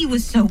Katie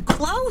was so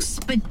close,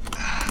 but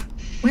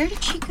where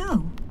did she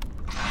go?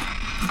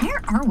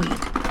 Where are we?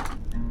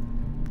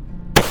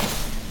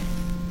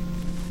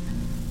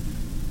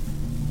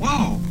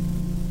 Whoa!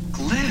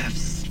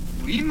 Glyphs!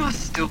 We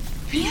must still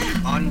be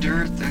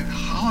under the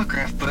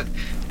holograph, but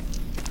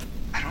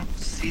I don't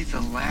see the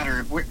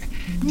ladder. Where?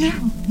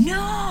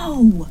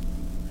 No!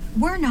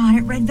 We're not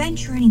at Red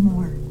Venture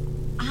anymore.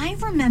 I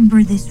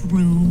remember this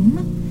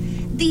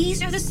room.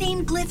 These are the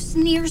same glyphs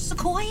near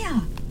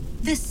Sequoia.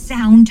 The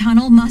sound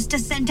tunnel must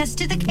have sent us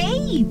to the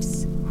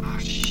caves. Oh,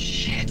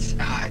 shit.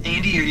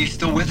 Andy, are you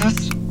still with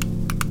us?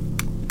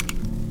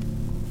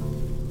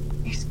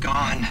 He's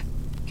gone.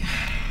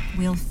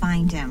 We'll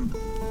find him.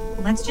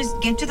 Let's just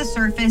get to the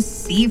surface,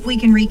 see if we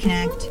can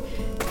reconnect.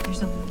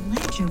 There's a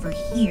ledge over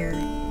here.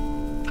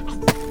 Oh,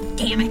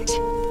 damn it.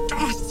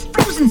 Oh, it's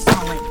frozen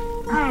solid.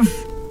 Ugh.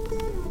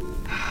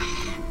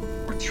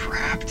 We're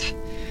trapped.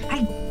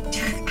 I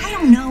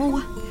don't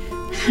know.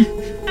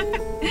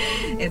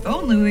 If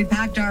only we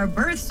packed our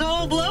birth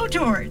soul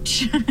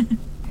blowtorch.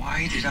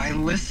 Why did I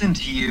listen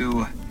to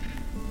you?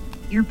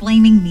 You're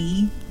blaming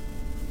me?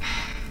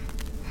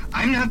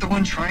 I'm not the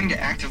one trying to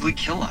actively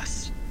kill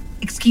us.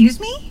 Excuse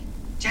me?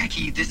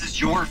 Jackie, this is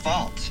your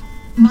fault.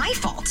 My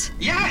fault?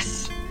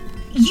 Yes!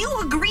 You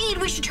agreed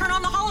we should turn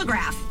on the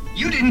holograph.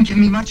 You didn't give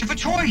me much of a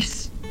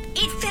choice.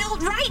 It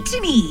felt right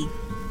to me.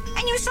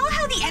 And you saw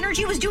how the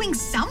energy was doing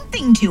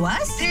something to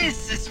us.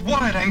 This is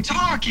what I'm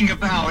talking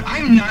about.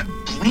 I'm not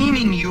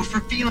blaming you for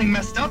feeling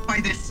messed up by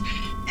this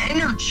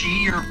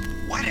energy or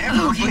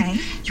whatever. Okay.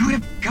 But you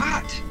have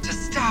got to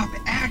stop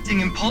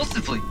acting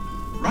impulsively.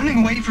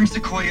 Running away from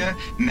Sequoia,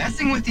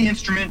 messing with the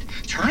instrument,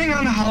 turning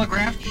on the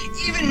holograph,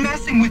 even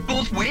messing with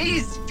both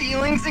Way's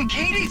feelings and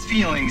Katie's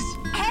feelings.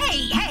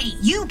 Hey,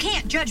 you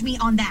can't judge me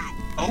on that.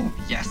 Oh,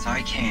 yes,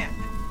 I can.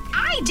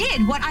 I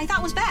did what I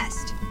thought was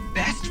best.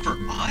 Best for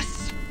us?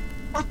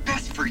 Or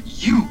best for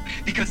you?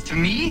 Because to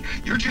me,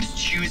 you're just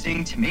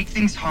choosing to make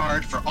things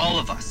hard for all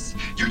of us.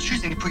 You're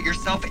choosing to put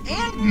yourself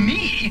and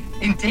me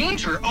in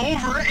danger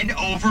over and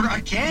over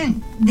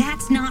again.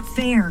 That's not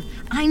fair.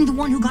 I'm the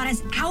one who got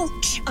us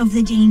out of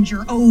the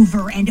danger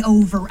over and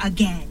over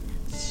again.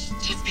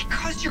 Just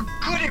because you're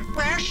good at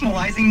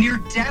rationalizing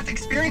near-death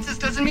experiences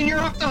doesn't mean you're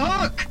off the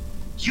hook.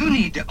 You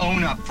need to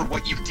own up for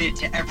what you did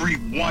to every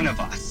one of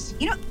us.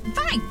 You know,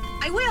 fine,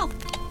 I will.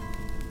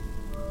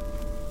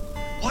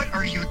 What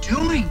are you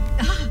doing?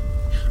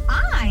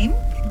 I'm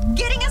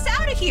getting us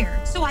out of here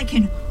so I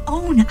can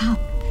own up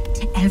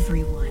to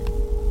everyone.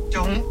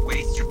 Don't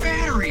waste your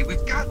battery.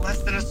 We've got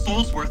less than a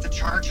soul's worth of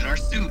charge in our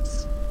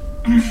suits.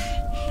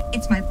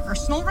 It's my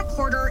personal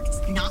recorder.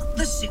 It's not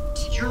the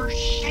suit. You're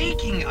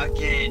shaking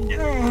again.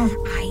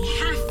 I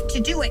have to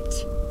do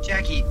it.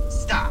 Jackie,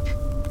 stop.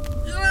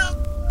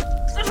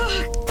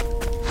 I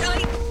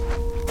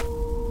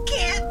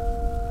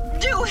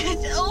can't do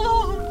it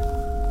alone.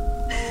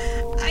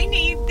 I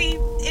need the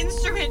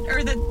instrument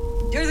or the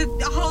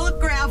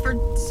holograph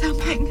or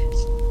something.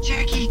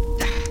 Jackie,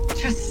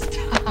 just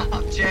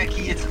stop.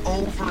 Jackie, it's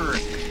over.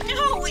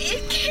 No,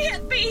 it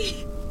can't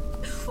be.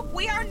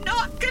 We are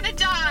not gonna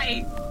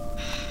die.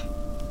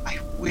 I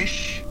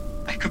wish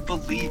I could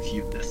believe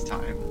you this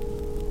time.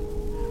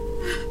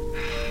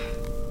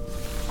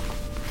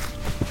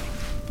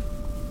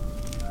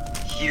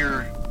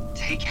 Here,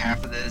 take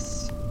half of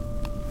this.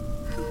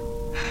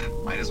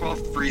 Might as well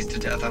freeze to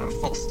death on a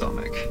full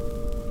stomach.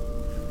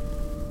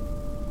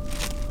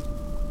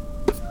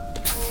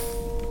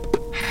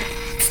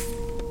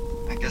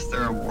 I guess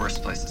there are worse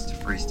places to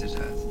freeze to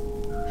death.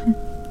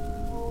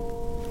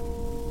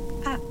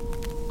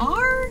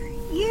 Are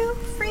you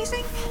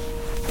freezing?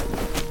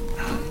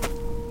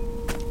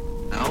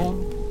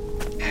 No,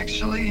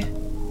 actually.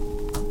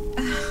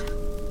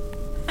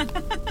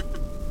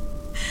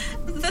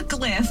 The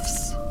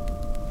glyphs.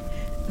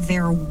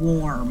 They're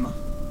warm.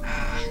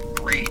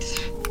 Great.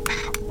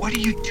 What are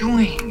you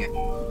doing?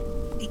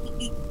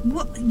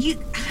 Well, you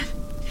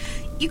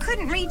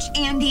couldn't reach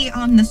Andy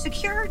on the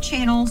secure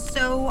channel,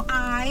 so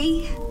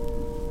I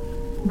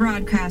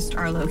broadcast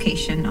our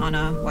location on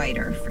a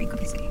wider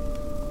frequency.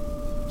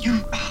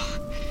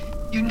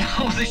 You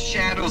know the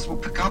shadows will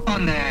pick up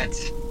on that.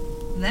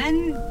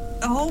 Then,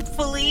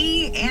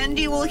 hopefully,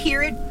 Andy will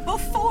hear it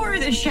before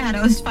the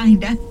shadows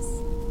find us.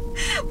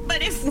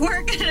 But if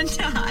we're gonna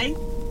die,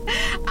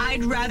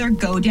 I'd rather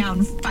go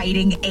down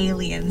fighting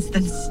aliens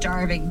than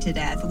starving to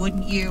death,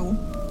 wouldn't you?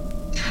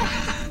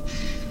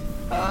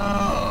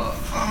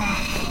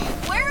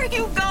 Where are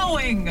you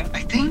going?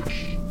 I think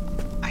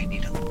I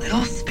need a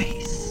little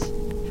space.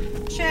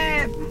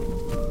 Chip.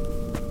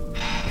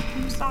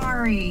 I'm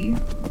sorry.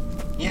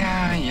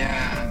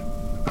 Yeah.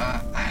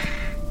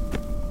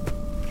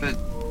 But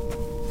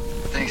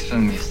thanks for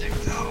the music,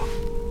 though.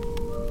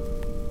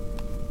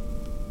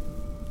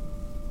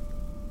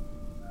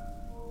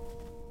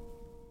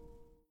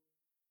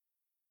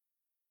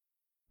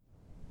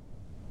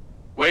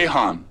 Wei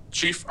Han,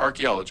 Chief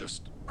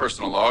Archaeologist.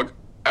 Personal log.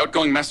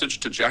 Outgoing message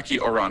to Jackie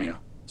Orania.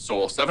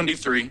 Soul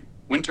 73,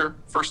 Winter,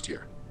 first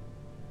year.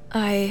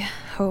 I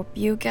hope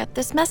you get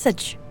this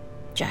message,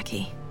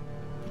 Jackie.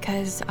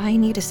 Because I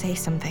need to say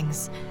some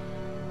things.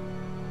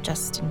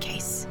 Just in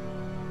case.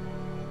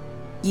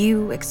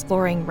 You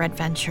exploring Red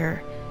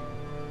Venture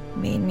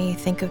made me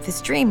think of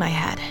this dream I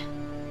had.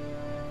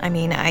 I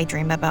mean, I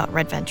dream about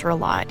Red Venture a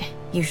lot.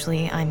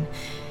 Usually I'm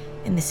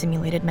in the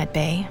simulated med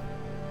bay,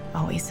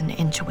 always an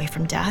inch away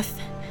from death.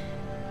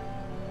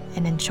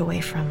 An inch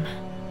away from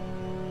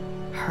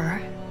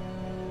her.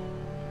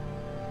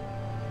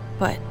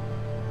 But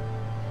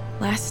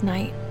last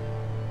night,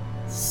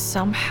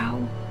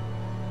 somehow,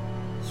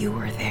 you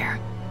were there,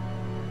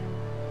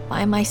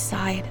 by my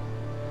side,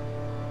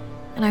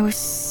 and I was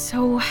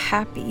so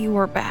happy you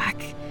were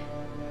back.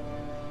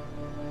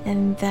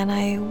 And then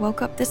I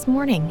woke up this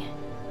morning,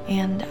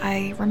 and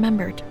I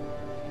remembered.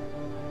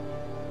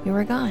 You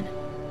were gone.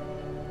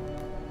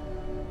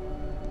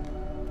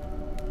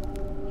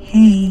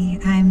 Hey,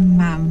 I'm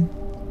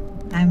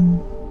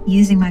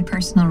using my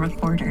personal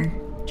recorder,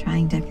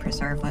 trying to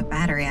preserve what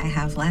battery I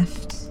have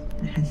left.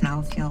 I don't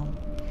know if you'll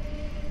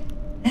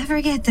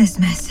ever get this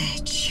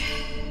message.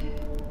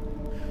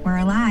 We're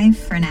alive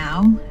for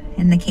now,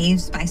 in the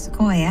caves by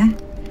Sequoia.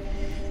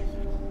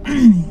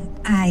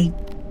 I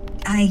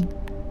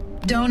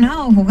don't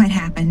know what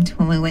happened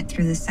when we went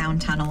through the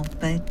sound tunnel,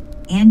 but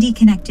Andy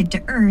connected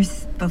to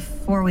Earth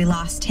before we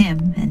lost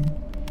him and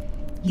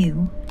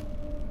you.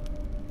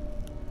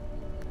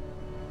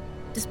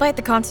 Despite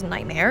the constant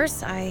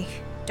nightmares, I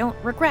don't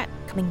regret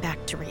coming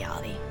back to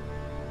reality.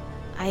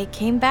 I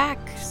came back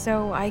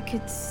so I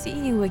could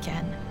see you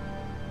again,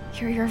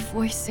 hear your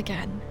voice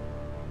again.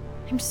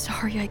 I'm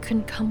sorry I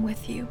couldn't come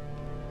with you.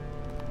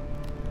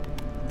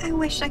 I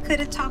wish I could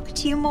have talked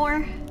to you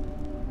more,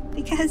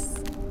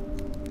 because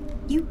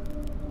you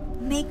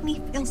make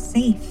me feel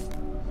safe.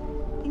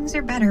 Things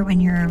are better when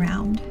you're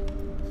around.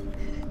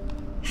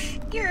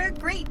 You're a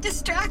great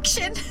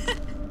distraction.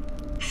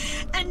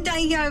 And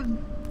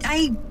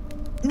I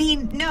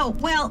mean, no,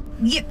 well,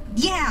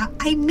 yeah,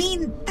 I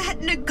mean that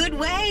in a good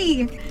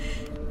way.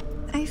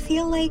 I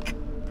feel like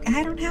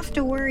I don't have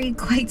to worry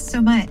quite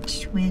so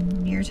much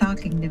when you're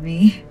talking to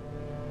me.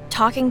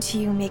 Talking to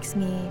you makes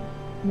me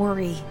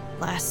worry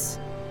less,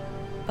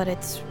 but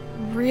it's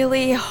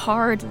really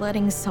hard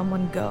letting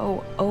someone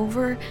go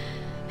over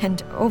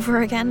and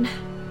over again.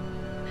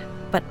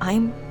 But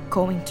I'm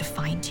going to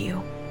find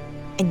you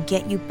and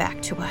get you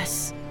back to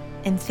us,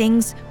 and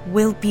things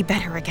will be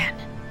better again.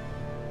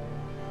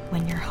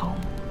 When you're home.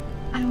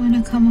 I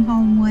want to come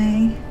home,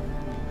 Way.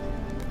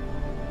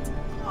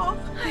 Oh,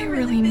 I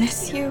really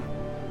miss you.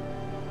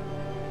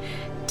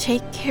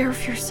 Take care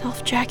of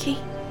yourself, Jackie.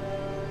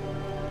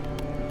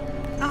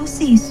 I'll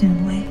see you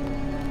soon, Way.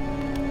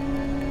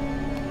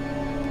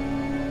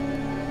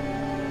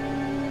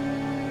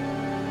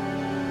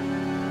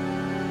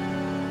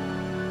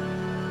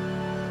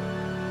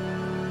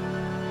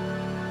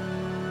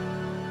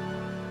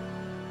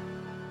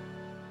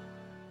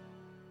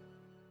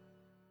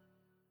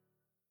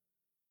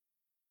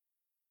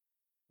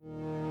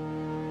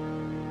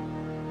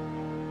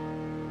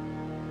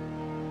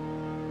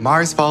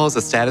 Mars Falls,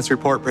 a status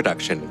report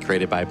production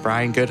created by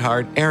Brian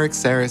Goodhart, Eric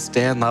Saris,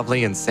 Dan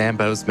Lovely, and Sam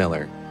Bose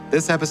Miller.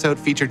 This episode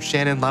featured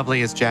Shannon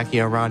Lovely as Jackie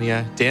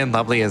Orania, Dan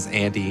Lovely as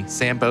Andy,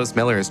 Sam Bose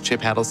Miller as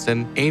Chip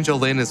Hattleston, Angel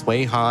Lynn as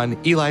Wei Han,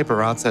 Eli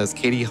Barazza as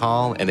Katie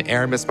Hall, and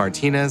Aramis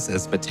Martinez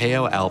as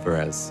Mateo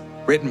Alvarez.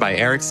 Written by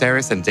Eric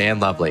Saris and Dan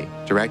Lovely.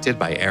 Directed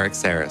by Eric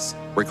Saris.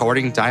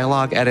 Recording,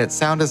 dialogue, edit,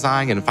 sound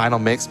design, and final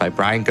mix by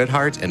Brian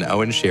Goodhart and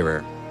Owen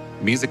Shearer.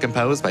 Music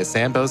composed by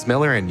Sam Bose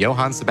Miller and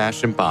Johann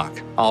Sebastian Bach.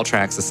 All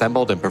tracks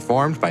assembled and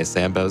performed by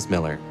Sam Bose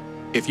Miller.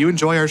 If you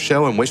enjoy our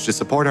show and wish to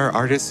support our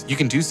artists, you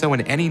can do so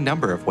in any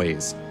number of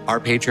ways. Our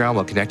Patreon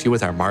will connect you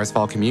with our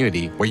Marsfall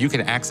community, where you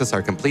can access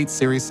our complete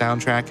series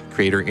soundtrack,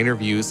 creator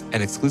interviews,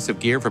 and exclusive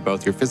gear for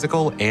both your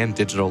physical and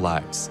digital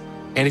lives.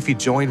 And if you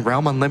join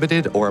Realm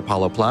Unlimited or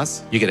Apollo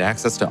Plus, you get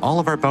access to all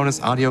of our bonus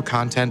audio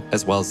content,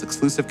 as well as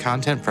exclusive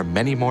content from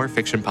many more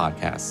fiction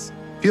podcasts.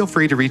 Feel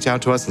free to reach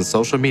out to us on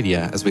social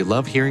media as we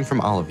love hearing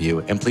from all of you,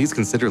 and please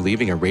consider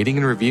leaving a rating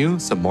and review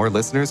so more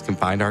listeners can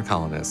find our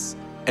colonists.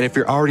 And if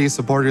you're already a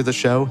supporter of the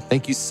show,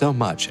 thank you so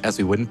much, as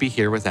we wouldn't be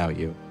here without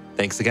you.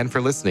 Thanks again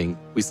for listening.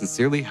 We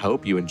sincerely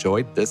hope you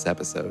enjoyed this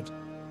episode.